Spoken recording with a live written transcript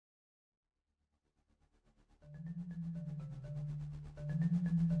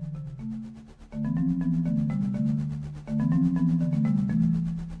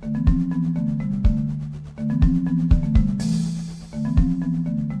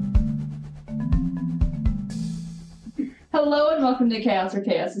Hello and welcome to Chaos or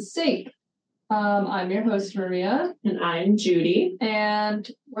Chaos is Safe. I'm your host, Maria. And I'm Judy. And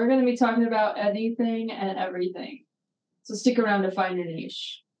we're going to be talking about anything and everything. So stick around to find your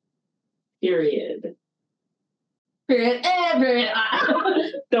niche. Period. Period.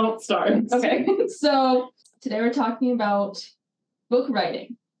 Don't start. Okay. So today we're talking about book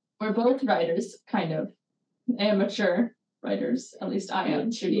writing. We're both writers, kind of. Amateur writers. At least I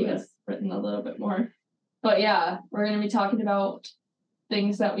am. Judy has written a little bit more. But yeah, we're going to be talking about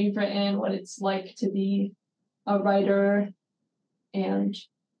things that we've written, what it's like to be a writer, and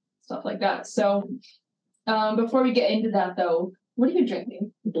stuff like that. So before we get into that, though, what are you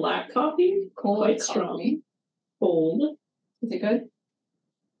drinking? Black coffee. Cold Quite coffee. strong. Cold. Is it good?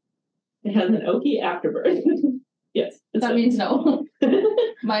 It has an oaky afterbirth. Yes. That means no.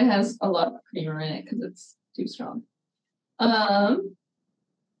 Mine has a lot of creamer in it because it's too strong.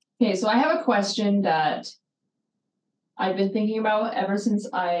 Okay, so I have a question that I've been thinking about ever since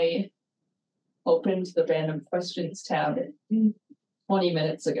I opened the random questions tab 20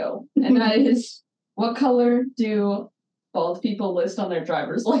 minutes ago. And that is, what color do bald people list on their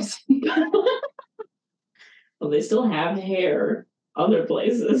driver's license? Well, they still have hair other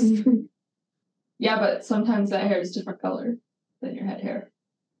places. Yeah, but sometimes that hair is different color than your head hair.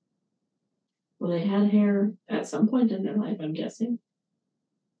 Well, they had hair at some point in their life, I'm guessing.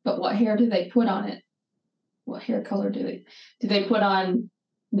 But what hair do they put on it? What hair color do they put on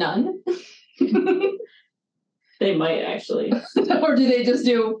none? They might actually. Or do they just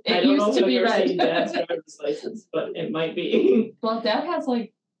do it used to be red? I don't know if I've ever seen Dad's driver's license, but it might be. Well, Dad has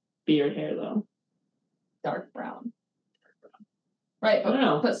like beard hair though. Dark brown. Right, I don't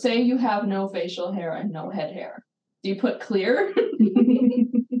know. But say you have no facial hair and no head hair. Do you put clear?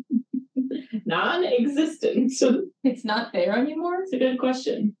 Non-existent. It's not there anymore? It's a good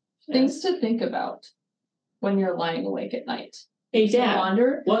question. Things to think about when you're lying awake at night. Hey, Dad,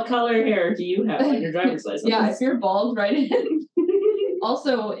 wonder, what color hair do you have on your driver's license? Yeah, if you're bald, write it in.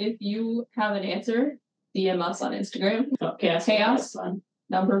 Also, if you have an answer, DM us on Instagram. Oh, Chaos.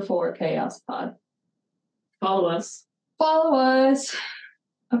 Number 4, Chaos Pod. Follow us.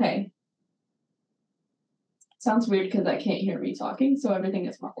 Okay. Sounds weird because I can't hear me talking, so everything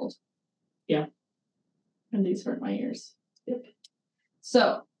is muffled. Yeah. And these hurt my ears. Yep.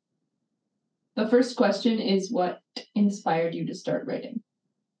 So, the first question is, what inspired you to start writing?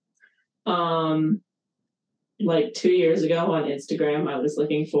 Like 2 years ago on Instagram, I was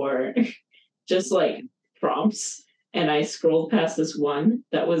looking for just like prompts, and I scrolled past this one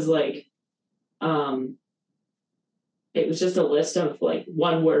that was like, it was just a list of like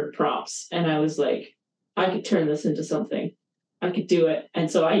one-word prompts, and I was like, I could turn this into something. I could do it. And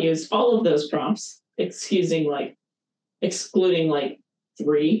so I used all of those prompts, excluding like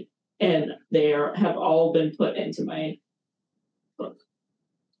 3, and they have all been put into my book.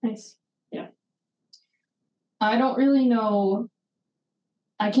 Nice. Yeah. I don't really know.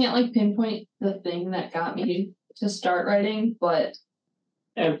 I can't like pinpoint the thing that got me to start writing, but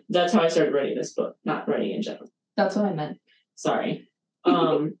that's how I started writing this book, not writing in general. That's what I meant. Sorry.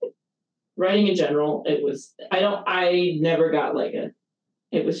 Writing in general, I never got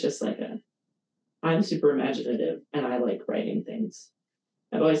it was just like I'm super imaginative and I like writing things.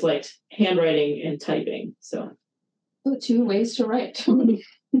 I've always liked handwriting and typing, so. 2 ways to write.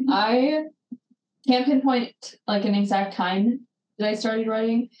 I can't pinpoint like an exact time that I started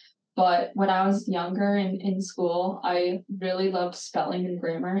writing, but when I was younger in school, I really loved spelling and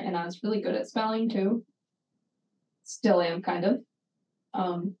grammar, and I was really good at spelling too. Still am, kind of.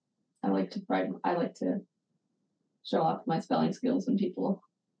 I like to write. I like to show off my spelling skills when people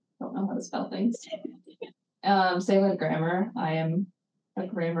don't know how to spell things. Same with grammar. I am a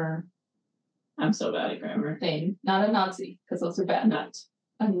grammar. I'm so bad at grammar. Thing. Not a Nazi, because those are bad. Nut.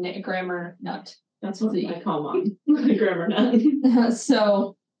 A grammar nut. That's what I call mine. A grammar nut.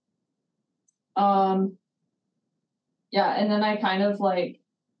 So, yeah, and then I kind of I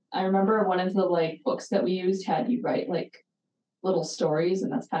remember one of the books that we used had you write little stories,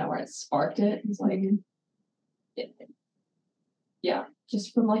 and that's kind of where it sparked it. It's yeah,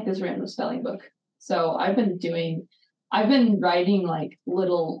 just from this random spelling book. So I've been writing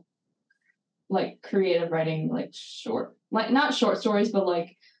little creative writing, short, not short stories, but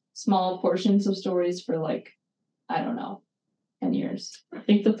small portions of stories for I don't know, 10 years. I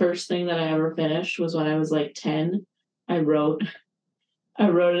think the first thing that I ever finished was when I was 10. I wrote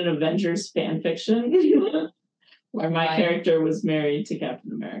an Avengers fan fiction. Where my character was married to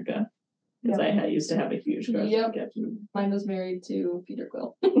Captain America. Because I used to have a huge crush on Captain America. Mine was married to Peter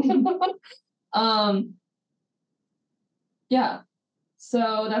Quill. Yeah.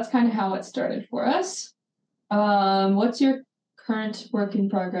 So that's kind of how it started for us. What's your current work in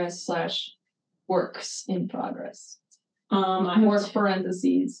progress / works in progress? I have work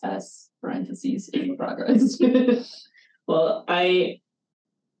parentheses S parentheses in progress. Well, I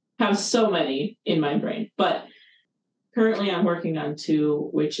have so many in my brain, but currently I'm working on 2,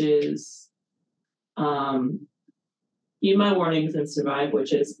 which is Heed My Warnings and Survive,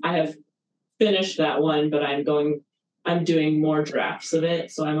 which is I have finished that one, but I'm doing more drafts of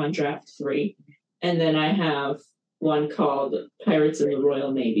it, so I'm on draft 3. And then I have one called Pirates in the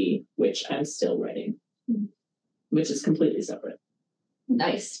Royal Navy, which I'm still writing, which is completely separate.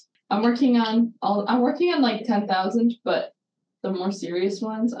 Nice. I'm working on like 10,000, but the more serious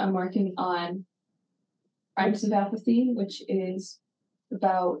ones, I'm working on Crimes of Apathy, which is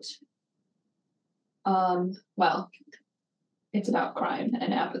about it's about crime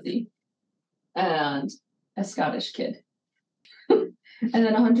and apathy and a Scottish kid. And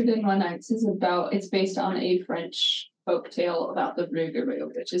then 101 Nights it's based on a French folktale about the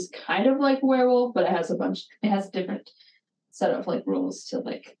Rougarou, which is kind of like a werewolf, but it has a different set of like rules to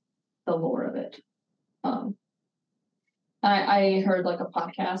like the lore of it. I heard like a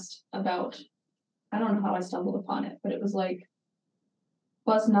podcast about, I don't know how I stumbled upon it, but it was like,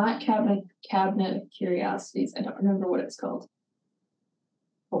 was not Cabinet of Curiosities. I don't remember what it's called.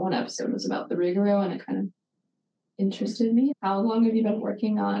 But one episode was about the Rougarou, and it kind of interested me. How long have you been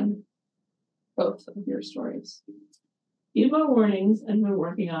working on both of your stories? Heed My Warnings I've been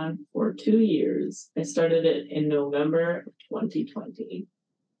working on for 2 years. I started it in November of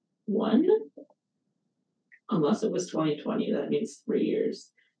 2021. Unless it was 2020, that means 3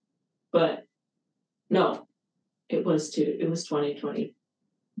 years. But no, it was 2020.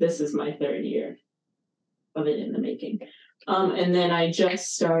 This is my 3rd year of it in the making. And then I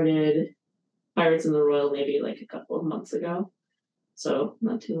just started Pirates in the Royal Navy like a couple of months ago. So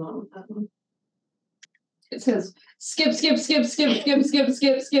not too long with that one. It says skip, because you're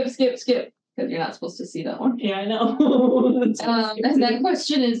not supposed to see that one. Yeah, I know. And that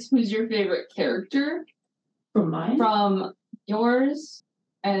question is, who's your favorite character? From mine? From yours.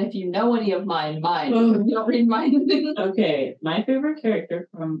 And if you know any of mine. Don't read mine. Okay, my favorite character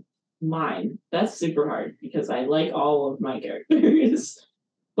from mine. That's super hard because I like all of my characters.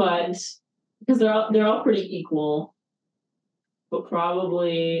 But because they're all pretty equal. But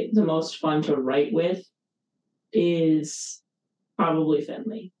probably the most fun to write with is probably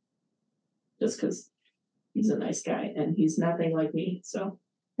Finley. Just because he's a nice guy and he's nothing like me. So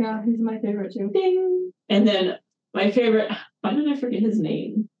yeah, he's my favorite too. Ding! And then my favorite, why did I forget his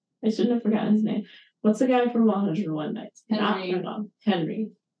name? I shouldn't have forgotten his name. What's the guy from 101 Nights? Henry. Henry.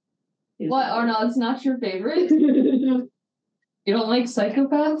 What? Arnold's not your favorite? You don't like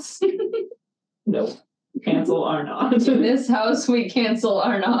psychopaths? Nope. Cancel Arnold. In this house, we cancel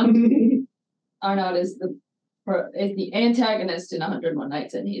Arnold. Arnold is the antagonist in 101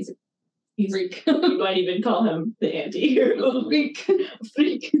 Nights, and he's a freak. You might even call him the anti-hero. Freak.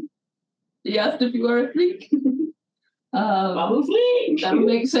 Yes, if you are a freak. Babu Freak. That'll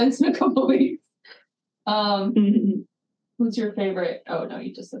make sense in a couple weeks. Who's your favorite? Oh no,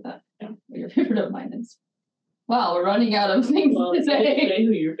 you just said that. Yeah. What your favorite of mine is. Wow, we're running out of things to say. Say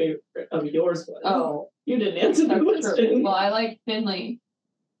who your favorite of yours was. Oh. You didn't answer the question. True. Well, I like Finley,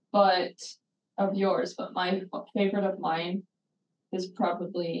 but of yours, but my favorite of mine is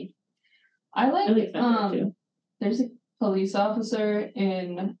probably I like Finley too. There's a police officer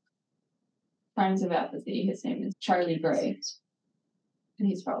in Crimes of Apathy. His name is Charlie Gray. And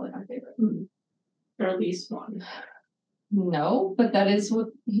he's probably my favorite. Charlie Swan. No, but that is what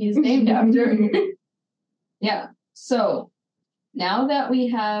he's named after. Yeah. So now that we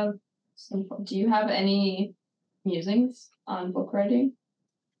have do you have any musings on book writing?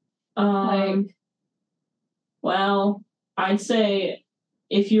 Well, I'd say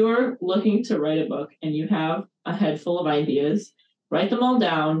if you're looking to write a book and you have a head full of ideas, write them all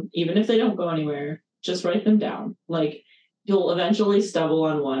down, even if they don't go anywhere, just write them down. Like, you'll eventually stumble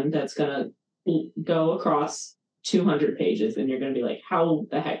on one that's going to go across 200 pages and you're going to be like, how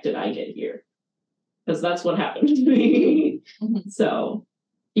the heck did I get here? Because that's what happened to me. So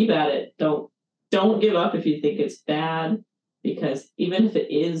keep at it. Don't give up if you think it's bad, because even if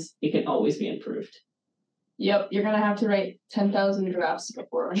it is, it can always be improved. Yep, you're going to have to write 10,000 drafts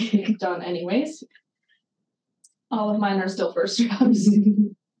before it's done anyways. All of mine are still first drafts.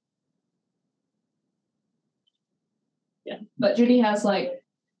 Yeah. But Judy has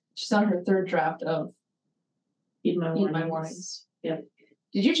she's on her 3rd draft of Heed My Warnings. Heed My Warnings. Yep.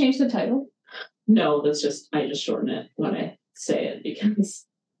 Did you change the title? No, I just shorten it when I say it because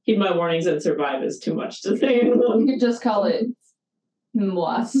Heed My Warnings and Survive is too much to say in one. You could just call it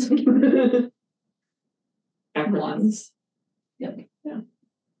MWAS. Acronyms. Yep. Yeah.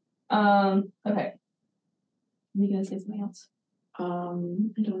 Okay. Are you gonna say something else? I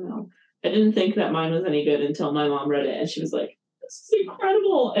don't know. I didn't think that mine was any good until my mom read it and she was like, "This is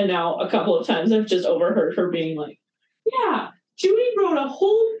incredible." And now a couple of times I've just overheard her being like, "Yeah, Judy wrote a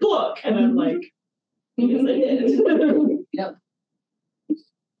whole book," and I'm like, "Yes, I did." Yep.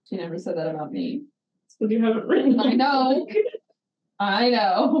 She never said that about me. So you haven't written. I know. I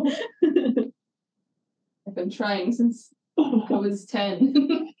know. I've been trying since I was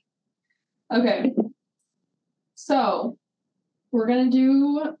 10. Okay. So we're gonna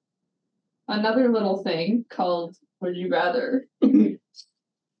do another little thing called Would You Rather? And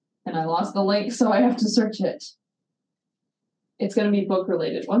I lost the link, so I have to search it. It's gonna be book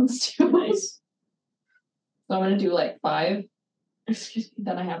related ones too. Nice. So I'm gonna do like 5. Excuse me.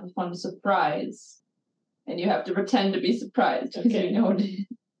 Then I have a fun surprise. And you have to pretend to be surprised because you know it is.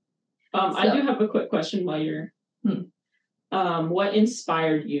 I do have a quick question while you're what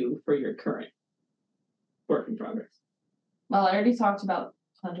inspired you for your current work in progress? Well, I already talked about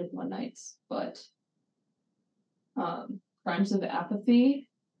 101 Nights, but Crimes of Apathy.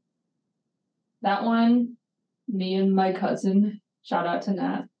 That one, me and my cousin, shout out to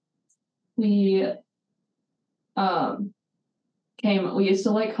Nat. We used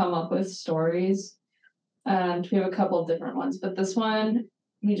to like come up with stories, and we have a couple of different ones, but this one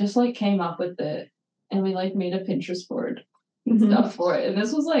we just like came up with it and we like made a Pinterest board and stuff for it. And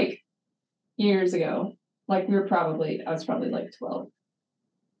this was like years ago. Like I was probably like 12.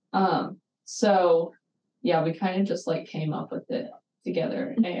 So yeah, we kind of just like came up with it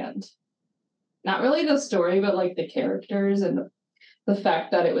together, and not really the story, but like the characters and the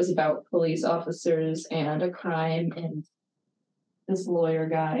fact that it was about police officers and a crime and this lawyer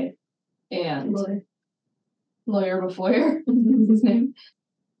guy and Lawyer Befoyer is his name.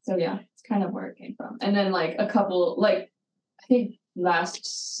 So yeah, it's kind of where it came from. And then like a couple, like I think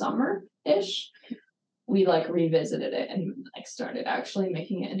last summer-ish, we like revisited it and like started actually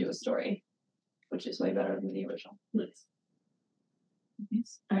making it into a story, which is way better than the original. Nice.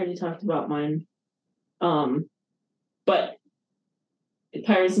 I already talked about mine. But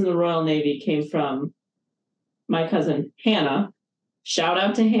Pirates in the Royal Navy came from my cousin Hannah. Shout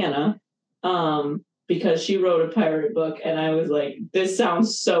out to Hannah. Because she wrote a pirate book and I was like, this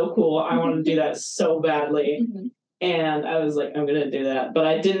sounds so cool. I want to do that so badly. And I was like, I'm going to do that.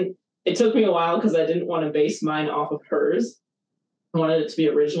 But it took me a while because I didn't want to base mine off of hers. I wanted it to be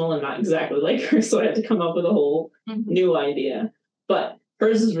original and not exactly like her. So I had to come up with a whole new idea. But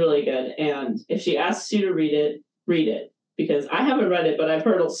hers is really good. And if she asks you to read it. Because I haven't read it, but I've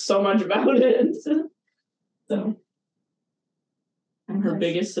heard so much about it. So I'm her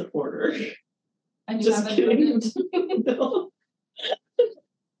biggest supporter. And you Just haven't kidding. read it? No.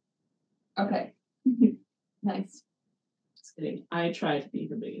 Okay. Nice. Just kidding. I try to be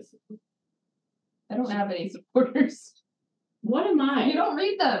her biggest supporter. I don't have any supporters. What am I? You don't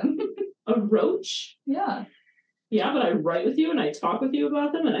read them. A roach? Yeah. Yeah, but I write with you and I talk with you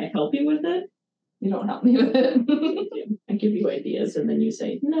about them and I help you with it. You don't help me with it. I give you ideas and then you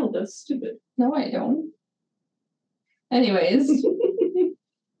say, no, that's stupid. No, I don't. Anyways.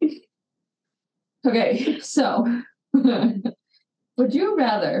 Okay, so would you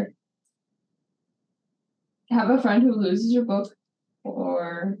rather have a friend who loses your book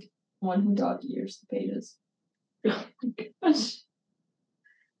or one who dog ears the pages? Oh my gosh.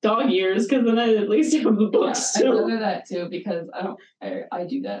 Dog ears, because then I at least have the books I'd too. rather that too, because I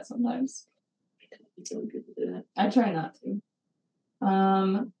do that sometimes. People do that. I try not to.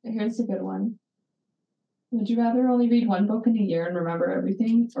 Here's a good one. Would you rather only read one book in a year and remember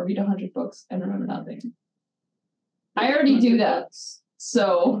everything, or read 100 books and remember nothing? I already do that.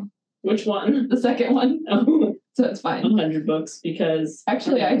 So Which one? the second one. Oh, So it's fine. 100 books because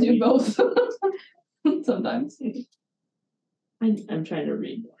Actually, I do both sometimes. I'm trying to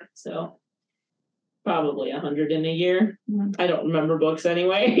read more, so probably 100 in a year. I don't remember books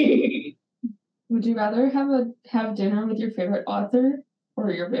anyway. Would you rather have dinner with your favorite author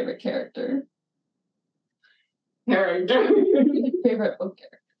or your favorite character? Favorite book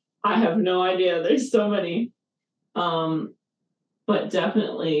character. I have no idea. There's so many. But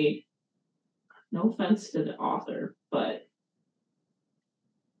definitely, no offense to the author, but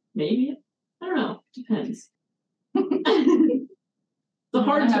maybe, I don't know, depends. It's a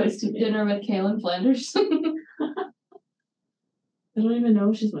hard choice to make. Dinner with Kaylin Flanders. I don't even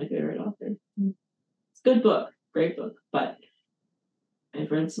know if she's my favorite author. It's a good book. great book, but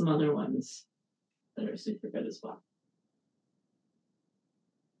I've read some other ones that are super good as well.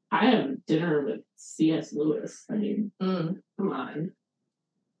 I have dinner with C.S. Lewis. I mean, come on.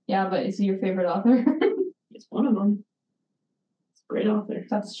 Yeah, but is he your favorite author? He's one of them. He's a great author.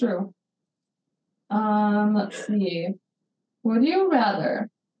 That's true. Let's see. Would you rather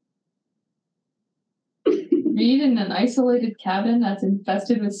read in an isolated cabin that's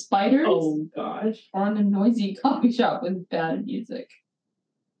infested with spiders? Oh, gosh. Or in a noisy coffee shop with bad music?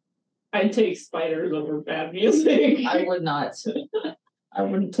 I'd take spiders over bad music. I would not. I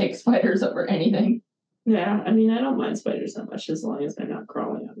wouldn't take spiders over anything. Yeah, I mean, I don't mind spiders that much as long as they're not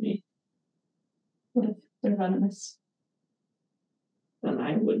crawling on me. What if they're venomous? Then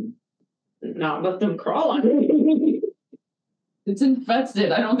I would not let them crawl on me. It's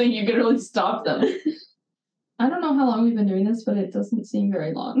infested. I don't think you could really stop them. I don't know how long we've been doing this, but it doesn't seem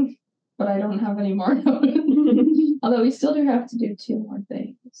very long. But I don't have any more. Although we still do have to do 2 more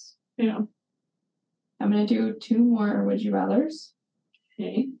things. Yeah. I'm going to do 2 more would you rathers.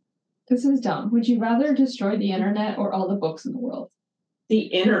 Okay. This is dumb. Would you rather destroy the internet or all the books in the world? The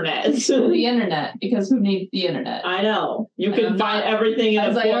internet. The internet, because who needs the internet? I know. You can find everything in a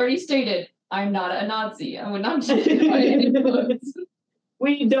book. As I already stated, I'm not a Nazi. I would not destroy any books.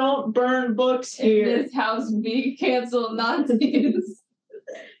 We don't burn books here. In this house, we cancel Nazis.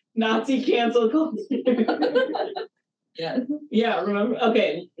 Nazi cancel culture. Yes. Yeah, remember?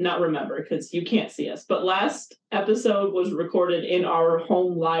 Okay, not remember, because you can't see us. But last episode was recorded in our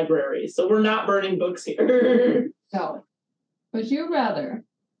home library, so we're not burning books here. No. Would you rather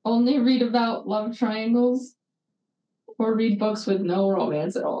only read about love triangles or read books with no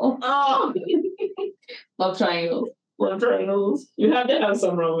romance at all? Oh, Love triangles. love triangles. You have to have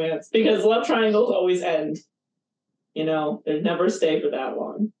some romance, because love triangles always end. You know, they never stay for that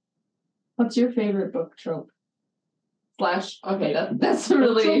long. What's your favorite book trope? Okay, that's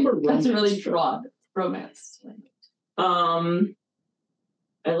really broad. Romance. I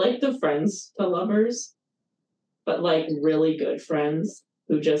like the friends to lovers, but like really good friends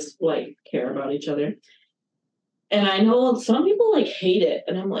who just like care about each other. And I know some people like hate it,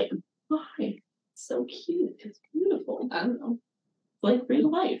 and I'm like, why? It's so cute. It's beautiful. I don't know. It's like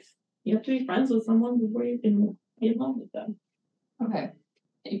real life. You have to be friends with someone before you can be in love with them. Okay.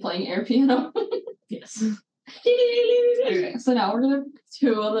 Are you playing air piano? Yes. Okay, so now we're gonna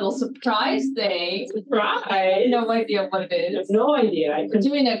do a little surprise thing. Surprise! No idea what it I have is. no idea. We're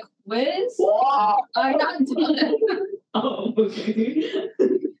doing a quiz. Whoa! I'm not done. Oh, okay.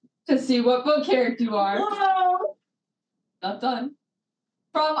 To see what book character you are. Whoa! Not done.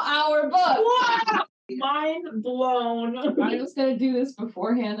 From our book. Wow! Mind blown. I was gonna do this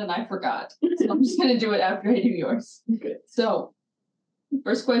beforehand and I forgot. So I'm just gonna do it after I do yours. Okay. So,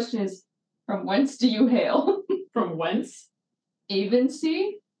 first question is, from whence do you hail? From whence?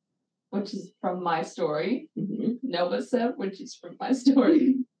 Avency, which is from my story. Mm-hmm. Novosev, which is from my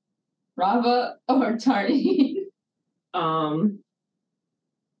story. Rava or Tarni?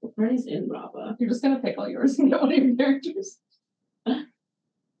 What part is in Rava? You're just gonna pick all yours and get one of your characters.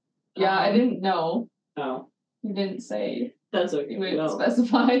 Yeah, I didn't know. Oh. You didn't say. That's okay. You didn't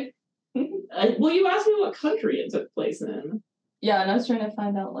specify. Well, you asked me what country it took place in. Yeah, and I was trying to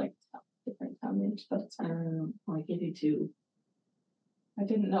find out like different time range, but it's fine. I give you 2. I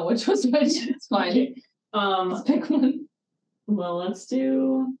didn't know which was which. It's fine. Let's pick one. Well, let's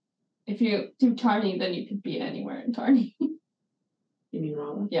do. If you do Tarni, then you could be anywhere in Tarni. You mean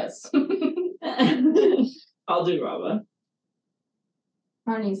Rava? Yes. I'll do Rava.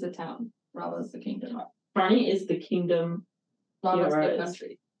 Tarni's the town. Rava's the kingdom. Tarni is the kingdom. Rava's the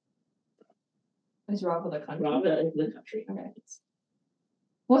country. Is Rava the country? Rava is the country. Okay.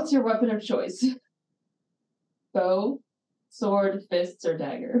 What's your weapon of choice? Bow, sword, fists, or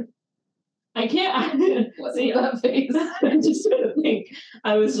dagger? I can't. What's that face? I'm just gonna think.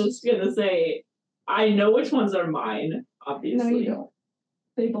 I was just gonna say, I know which ones are mine, obviously. No, you don't.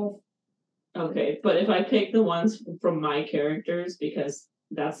 They both. Okay, but if I pick the ones from my characters, because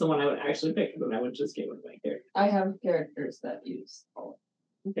that's the one I would actually pick, then I would just get one of my characters. I have characters that use all.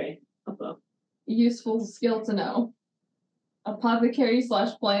 Okay, above. Useful skill to know. Apothecary /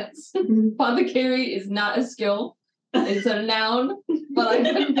 plants. Apothecary is not a skill. It's a noun, but I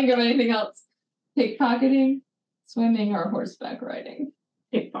couldn't think of anything else. Pickpocketing, swimming, or horseback riding.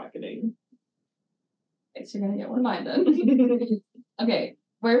 Pickpocketing. Okay, so you're gonna get one of mine then. Okay,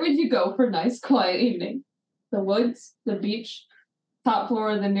 where would you go for a nice quiet evening? The woods, the beach, top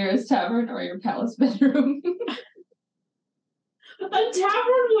floor of the nearest tavern, or your palace bedroom? A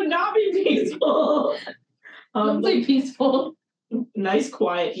tavern would not be peaceful. Don't say peaceful. Nice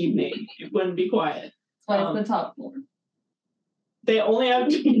quiet evening. It wouldn't be quiet. Twice the top floor. They only have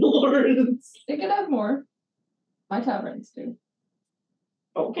 2 floors. They could have more. My taverns do.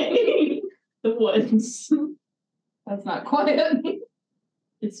 Okay. The woods. That's not quiet.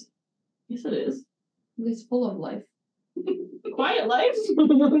 Yes, it is. It's full of life. Quiet life.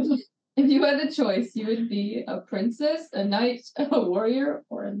 If you had a choice, you would be a princess, a knight, a warrior,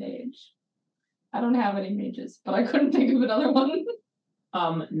 or a mage. I don't have any mages, but I couldn't think of another one.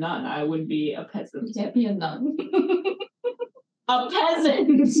 None. I would be a peasant. You can't be a nun. A peasant!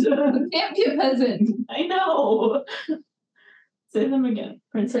 You can't be a peasant. I know. Say them again.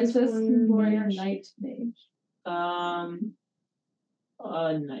 Princess, warrior, knight, mage. A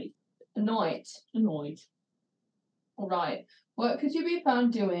knight. Annoyed. Annoyed. All right. What could you be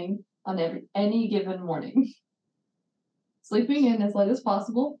found doing on any given morning? Sleeping in as late as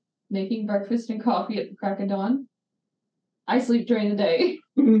possible, making breakfast and coffee at the crack of dawn. I sleep during the day.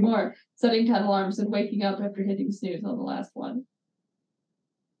 Or setting 10 alarms and waking up after hitting snooze on the last one.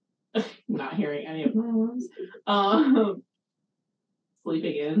 Not hearing any of my alarms.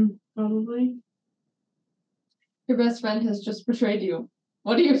 Sleeping in, probably. Your best friend has just betrayed you.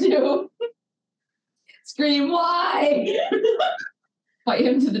 What do you do? Scream, why? Fight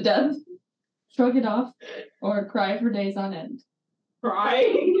him to the death. Shrug it off. Or cry for days on end.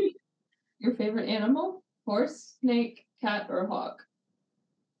 Cry. Your favorite animal? Horse, snake, cat, or hawk?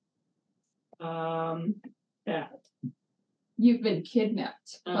 Cat. You've been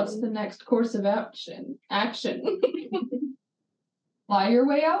kidnapped. What's the next course of action? Lie your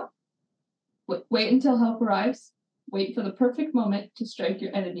way out. Wait until help arrives. Wait for the perfect moment to strike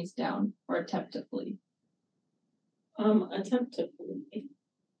your enemies down or attempt to flee. Attempt to flee.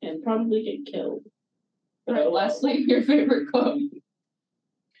 And probably get killed. All right, lastly, your favorite quote.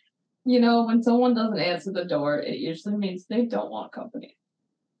 You know, when someone doesn't answer the door, it usually means they don't want company.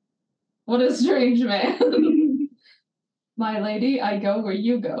 What a strange man. My lady, I go where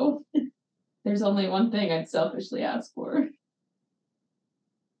you go. There's only one thing I'd selfishly ask for.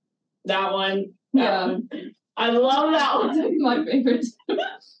 That one. Yeah. One. I love that one. My favorite.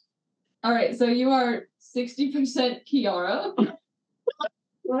 All right, so you are 60% Kiara.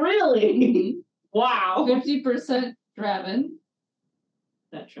 Really? Wow. 50% Draven.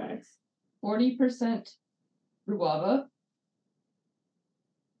 That tracks. 40% Ruaba.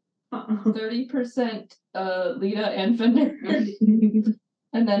 30% Lita and Fender.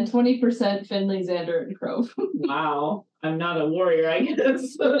 And then 20% Finley, Xander, and Crove. Wow. I'm not a warrior, I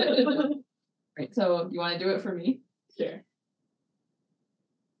guess. Right, so you want to do it for me? Sure.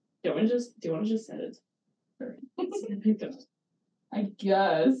 Do you want to just set it? Sure. I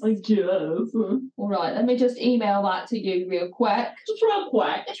guess. All right, let me just email that to you real quick. Just real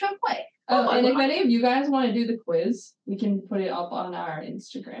quick. And if any of you guys want to do the quiz, we can put it up on our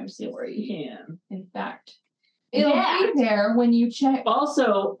Instagram story. Yeah. In fact, it'll be there when you check.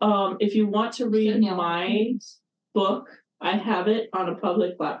 Also, if you want to read my book, I have it on a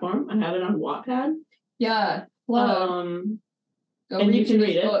public platform. I have it on Wattpad. Yeah. Go and read you can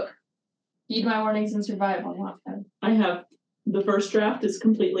read it. Book. Heed My Warnings and Survive on Wattpad. I have the first draft is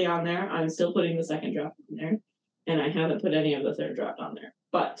completely on there. I'm still putting the second draft on there, and I haven't put any of the third draft on there.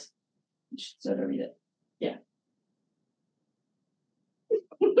 But you should sort of read it. Yeah.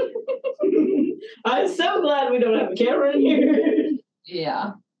 I'm so glad we don't have a camera in here.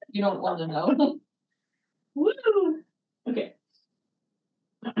 Yeah. You don't want to know. Woo! Okay.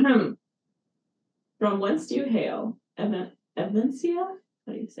 From whence do you hail? Evancia?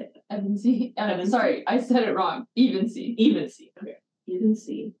 How do you say it? Evansy. Sorry, I said it wrong. Evansy. Okay.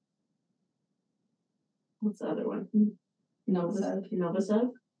 Evansy. What's the other one? Novasev?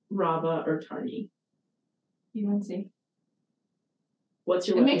 Rava or Tarni? Evansy. What's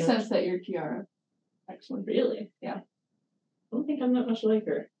your It makes sense that you're Kiara. Actually. Really? Yeah. I don't think I'm that much like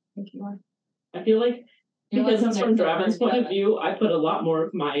her. I think you are. I feel like because it's from Draven's point of view, I put a lot more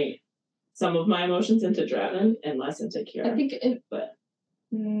of some of my emotions into Draven and less into Kiara.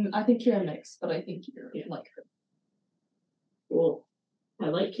 I think you're a mix, but I think you're like her. Cool. I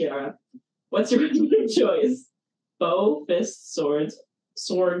like Kiara. What's your choice? Bow, fist, sword,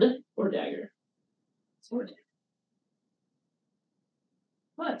 or dagger? Sword.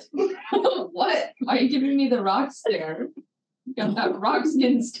 What? What? Why are you giving me the rock stare? You got that rock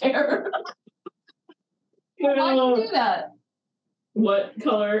skin stare. Why do you do that? What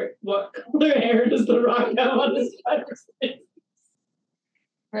color hair does the rock have on his face?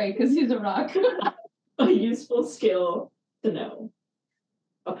 Right, because he's a rock. A useful skill to know.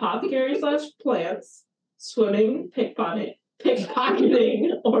 Apothecary / plants, swimming, pickpocketing,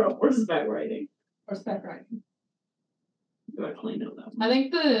 or horseback riding. Horseback riding. You actually know that one. I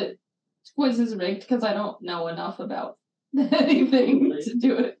think the quiz is rigged because I don't know enough about anything to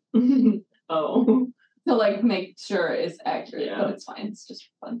do it. Oh. To like make sure it's accurate, Yeah. but it's fine. It's just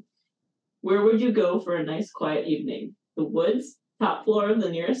fun. Where would you go for a nice quiet evening? The woods, top floor of the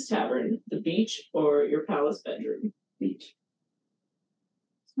nearest tavern, the beach, or your palace bedroom? Beach.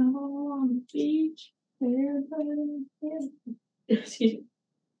 So on the beach, Excuse me.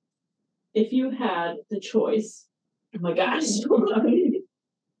 If you had the choice, oh my gosh,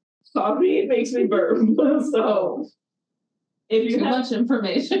 coffee makes me burp. So, if you too had, much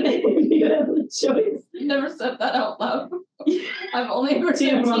information. if you had the choice, You never said that out loud. I've only ever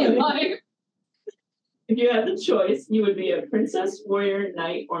said TMI. TMI. If you had the choice, you would be a princess, warrior,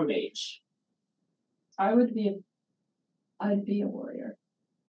 knight, or mage. I'd be a warrior.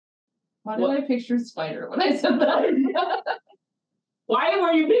 Why did I picture spider when I said that? Why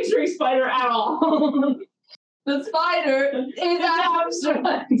were you picturing spider at all? The spider is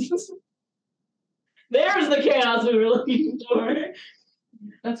abstract. There's the chaos we were looking for.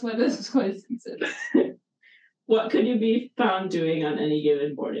 That's why this quiz exists. What could you be found doing on any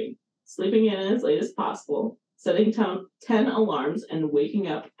given morning? Sleeping in as late as possible, setting 10 alarms, and waking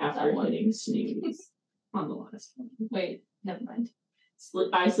up after hitting snooze on the last one. Wait, never mind.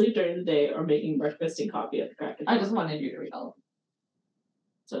 I sleep during the day or making breakfast and coffee at the crack of dawn. I just wanted you to read all of them.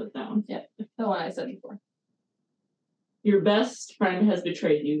 So that one. Yeah, the one I said before. Your best friend has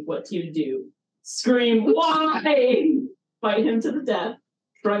betrayed you. What do you do? Scream, why? Fight him to the death,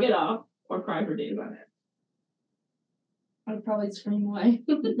 shrug it off, or cry for days on it. I'd probably scream away.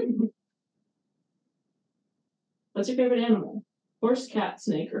 What's your favorite animal? Horse, cat,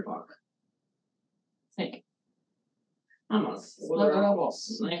 snake, or hawk? Snake. I'm a slither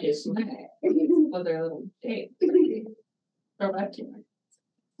snake. With their little tape. Throw back to you.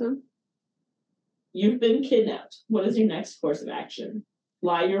 So, You've been kidnapped. What is your next course of action?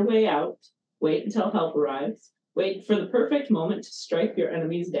 Lie your way out. Wait until help arrives. Wait for the perfect moment to strike your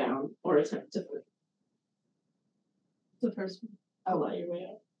enemies down, or attempt to flee. the first one. I'll lie your way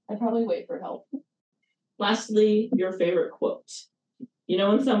out. I'd probably wait for help. Lastly, your favorite quote. You know,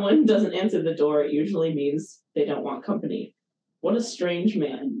 when someone doesn't answer the door, it usually means they don't want company. What a strange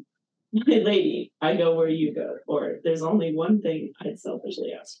man. My lady, I go where you go. Or there's only one thing I'd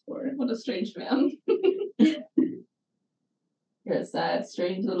selfishly ask for. What a strange man. You're a sad,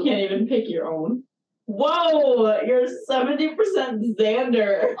 strange little. Can't even pick your own. Whoa! You're 70%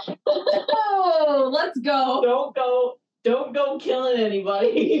 Xander. Oh, let's go. Don't go killing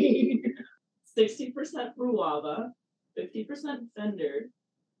anybody. 60% Ruava, 50% Fender,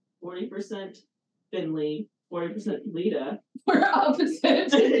 40% Finley, 40% Lita. We're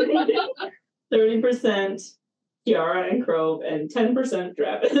opposite. 30% Kiara and Grove, and 10%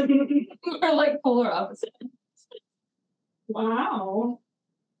 Draven. We're like polar opposite. Wow.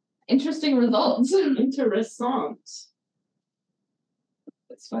 Interesting results. Interessant.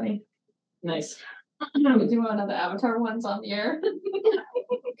 It's funny. Nice. We do one of the Avatar ones on the air.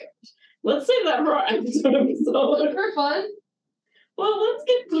 Let's save that for our episode. For fun. Well, let's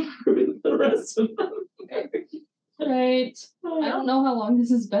get through the rest of them. Right. I don't know how long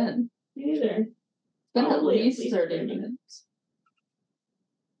this has been. Me either. It's been at least 30 minutes.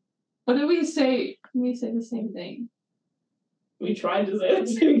 What did we say? Can we say the same thing? We tried to say the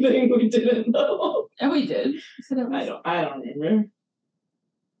same thing. We didn't though. And we did. I don't remember.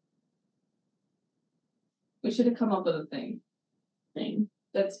 We should have come up with a thing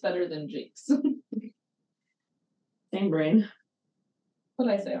that's better than Jake's. Same brain. What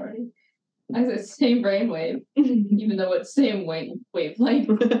did I say already? I said same brainwave, even though it's same wavelength.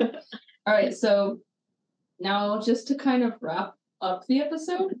 All right, so now just to kind of wrap up the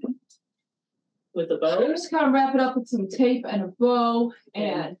episode. With a bow? We're just gonna wrap it up with some tape and a bow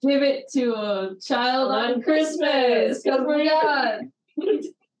and give it to a child on Christmas, because we're done. Let's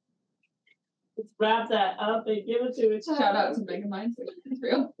wrap that up and give it to a child. Shout out to Megamind, it's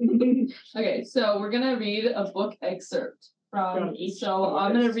real. Okay, so we're gonna read a book excerpt from each. So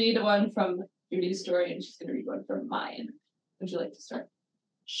I'm gonna read one from Judy's story, and she's gonna read one from mine. Would you like to start?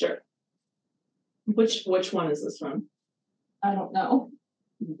 Sure. Which one is this from? I don't know.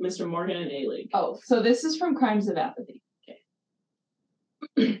 Mr. Morgan and A-League. Oh, so this is from Crimes of Apathy.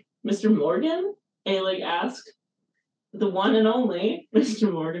 Okay. Mr. Morgan? A-League asked. The one and only,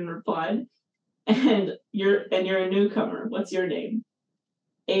 Mr. Morgan replied. And you're a newcomer. What's your name?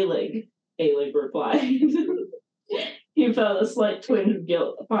 A-League. A-League replied. He felt a slight twinge of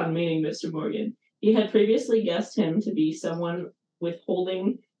guilt upon meeting Mr. Morgan. He had previously guessed him to be someone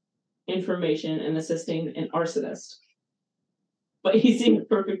withholding information and assisting an arsonist. But he seemed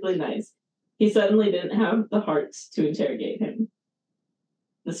perfectly nice. He suddenly didn't have the hearts to interrogate him.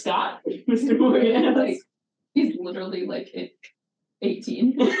 The Scott? Mr. Morgan asked. Like, he's literally like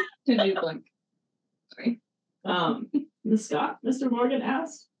 18. And he's like, sorry. The Scott? Mr. Morgan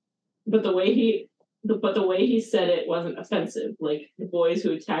asked. But the way he said it wasn't offensive, like the boys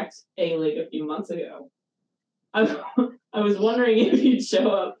who attacked A-League a few months ago. I was wondering if you'd show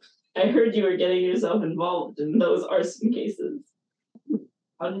up. I heard you were getting yourself involved in those arson cases.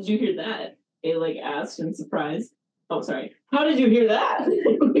 How did you hear that? A-League asked in surprise. Oh, sorry. How did you hear that?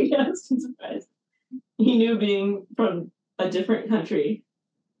 A-League asked in surprise. He knew, being from a different country,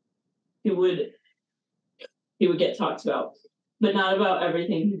 he would get talked about, but not about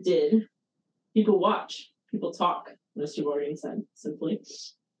everything he did. People watch, people talk, Mr. Morgan said simply.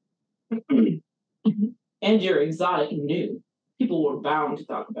 And you're exotic and new. People were bound to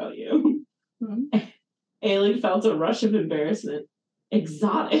talk about you. Mm-hmm. A-League felt a rush of embarrassment.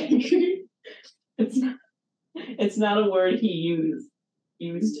 Exotic. It's not a word he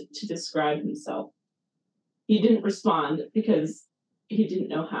used to describe himself. He didn't respond because he didn't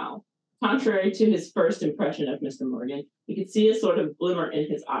know how. Contrary to his first impression of Mr. Morgan, he could see a sort of glimmer in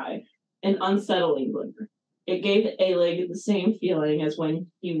his eye, an unsettling glimmer. It gave A-League the same feeling as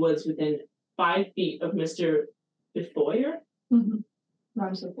when he was within 5 feet of Mr. Befoyer. Mm-hmm.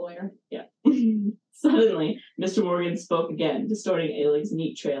 Rhymes with lawyer. Yeah. Suddenly, Mr. Morgan spoke again, distorting A-League's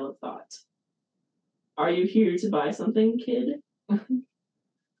neat trail of thought. Are you here to buy something, kid? I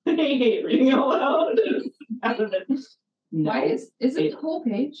hate reading out loud. No. Why is it the whole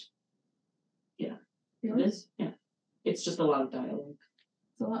page? Yeah. Really? It is? Yeah. It's just a lot of dialogue.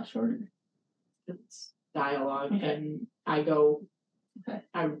 It's a lot shorter. It's dialogue, okay. And I go. Okay.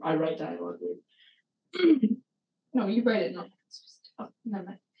 I write dialogue. No, you write it. No.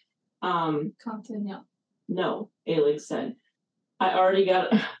 Never mind. Continue. No, A-League said. I already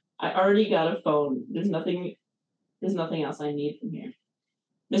got a phone. There's nothing else I need from here.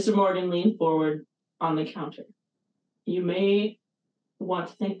 Mr. Morgan leaned forward on the counter. You may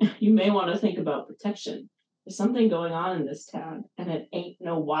want to think about protection. There's something going on in this town, and it ain't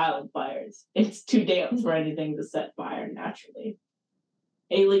no wildfires. It's too damp for anything to set fire naturally.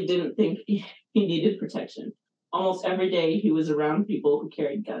 A-League didn't think he needed protection. Almost every day he was around people who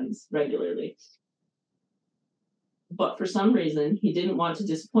carried guns regularly. But for some reason, he didn't want to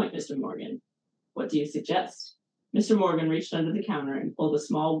disappoint Mr. Morgan. What do you suggest? Mr. Morgan reached under the counter and pulled a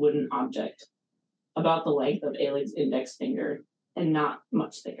small wooden object about the length of A-League's index finger and not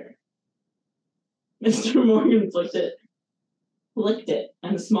much thicker. Mr. Morgan flicked it,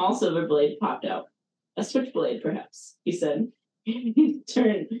 and a small silver blade popped out. A switchblade, perhaps, he said. He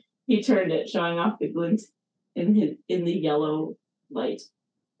turned it, showing off the glint in the yellow light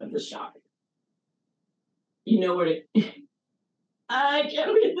of the shop. You know where to... I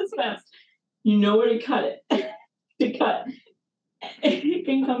can't read this fast. You know where to cut it. To cut. It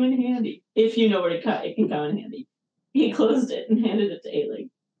can come in handy. If you know where to cut, it can come in handy. He closed it and handed it to A-League.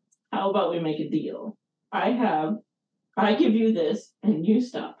 How about we make a deal? I give you this, and you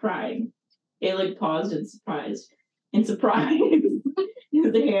stop prying. A-League paused in surprise. His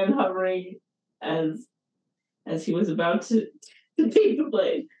hand hovering as he was about to take the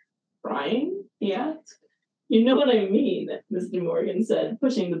blade. Prying? He asked. You know what I mean, Mr. Morgan said,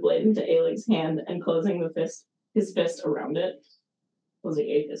 pushing the blade into A-League's hand and closing his fist around it. Closing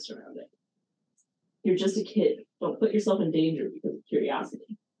a fist around it. You're just a kid. Don't put yourself in danger because of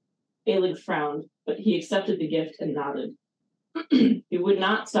curiosity. A-League frowned, but he accepted the gift and nodded. He would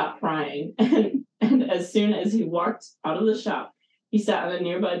not stop prying, and as soon as he walked out of the shop, he sat on a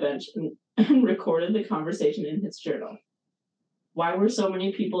nearby bench and recorded the conversation in his journal. Why were so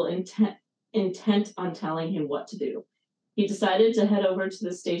many people intent on telling him what to do? He decided to head over to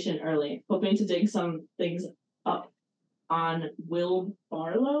the station early, hoping to dig some things up on Will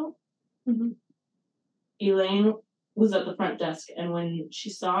Barlow. Mm-hmm. Elaine was at the front desk, and when she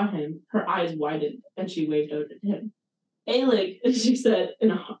saw him, her eyes widened, and she waved over to him. A-League, she said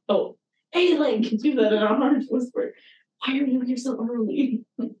A-League, she said in a harsh whisper. Why are you here so early?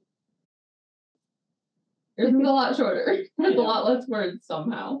 Yours is a lot shorter. There's a lot less words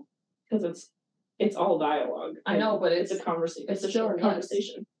somehow. Because it's all dialogue. I know, but it's a conversation. It's a short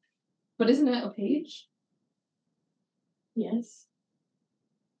conversation. But isn't it a page? Yes.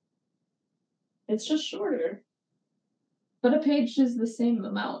 It's just shorter. But a page is the same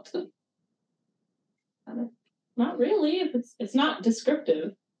amount. Not really. If it's not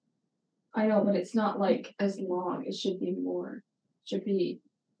descriptive. I know, but it's not like as long. It should be more. It should be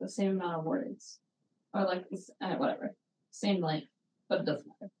the same amount of words. Or like this, whatever. Same length, but it doesn't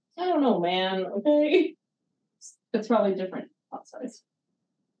matter. I don't know, man. Okay. It's probably different font size.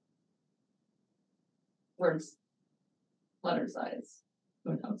 Words. Letter size.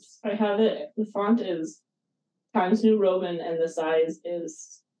 Who knows? I have it. The font is Times New Roman, and the size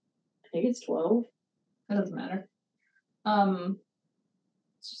is, I think it's 12. That doesn't matter.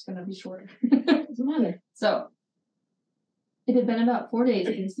 It's just gonna be shorter. Doesn't matter. So, it had been about 4 days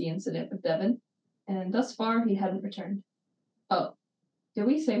since the incident with DeViN, and thus far he hadn't returned. Oh, did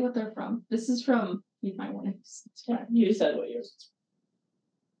we say what they're from? This is from Keep My Warnings. Yeah, you said what yours was.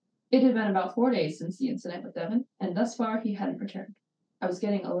 It had been about 4 days since the incident with DeViN, and thus far he hadn't returned. I was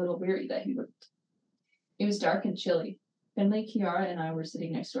getting a little weary that he wouldn't. It was dark and chilly. Finley, Kiara, and I were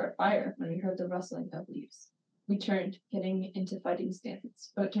sitting next to our fire when we heard the rustling of leaves. We turned, getting into fighting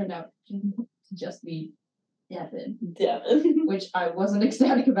stance, but it turned out to just be DeViN. DeViN. Which I wasn't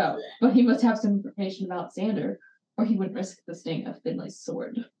ecstatic about, but he must have some information about Xander, or he wouldn't risk the sting of Finley's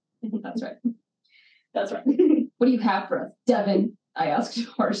sword. That's right. That's right. What do you have for us, DeViN? I asked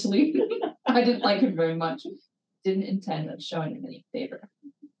harshly. I didn't like him very much. Didn't intend on showing him any favor.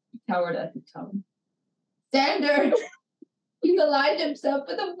 He cowered at the tone. Xander! He's aligned himself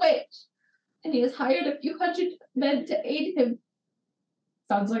with a witch, and he has hired a few hundred men to aid him.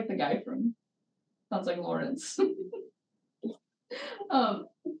 Sounds like the guy from... Sounds like Lawrence.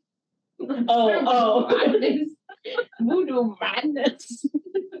 Voodoo Madness.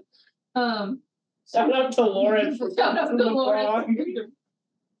 Shout out to Lawrence. Shout out to Lawrence.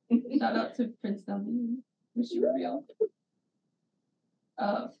 Shout out to Prince Dummy. Wish you were real.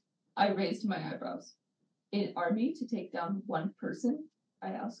 I raised my eyebrows. An army to take down one person? I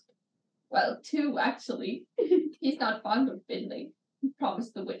asked. Well, two, actually. He's not fond of Finley. He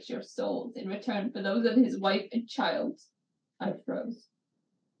promised the witch your souls in return for those of his wife and child. I froze.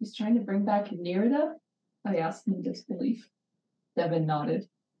 He's trying to bring back Nerida? I asked in disbelief. DeViN nodded.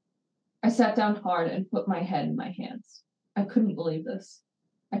 I sat down hard and put my head in my hands. I couldn't believe this.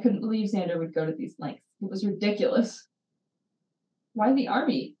 I couldn't believe Xander would go to these lengths. It was ridiculous. Why the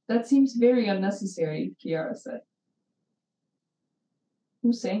army? That seems very unnecessary, Kiara said.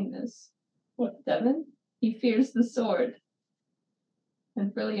 Who's saying this? What, DeViN? He fears the sword.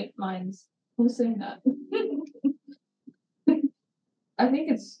 And brilliant minds. Who's saying that? I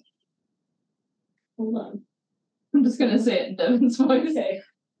think it's... Hold on. I'm just gonna say it in DeViN's voice. Okay.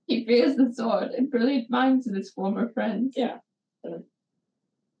 He fears the sword and brilliant minds of his former friends. Yeah.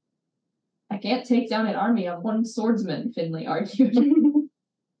 I can't take down an army of one swordsman, Finley argued.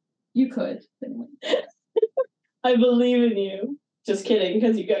 You could, Finley. I believe in you. Just kidding,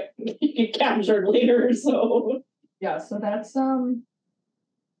 because you get captured later, so. Yeah, so that's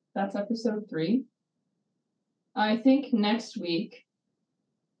episode 3. I think next week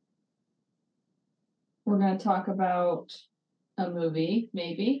we're gonna talk about a movie,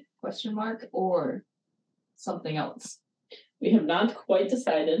 maybe, question mark, or something else. We have not quite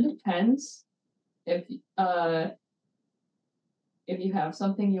decided. Depends. If you have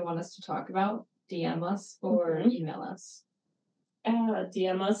something you want us to talk about, DM us or email us.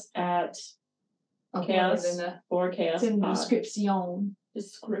 DM us at Chaos or Chaos. It's in the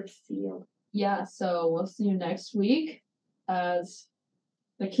description. Yeah, so we'll see you next week. As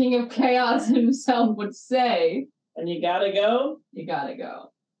the King of Chaos himself would say. And you gotta go. You gotta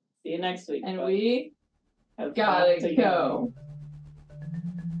go. See you next week. And folks. we Have gotta go.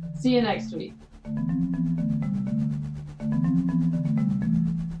 See you next week.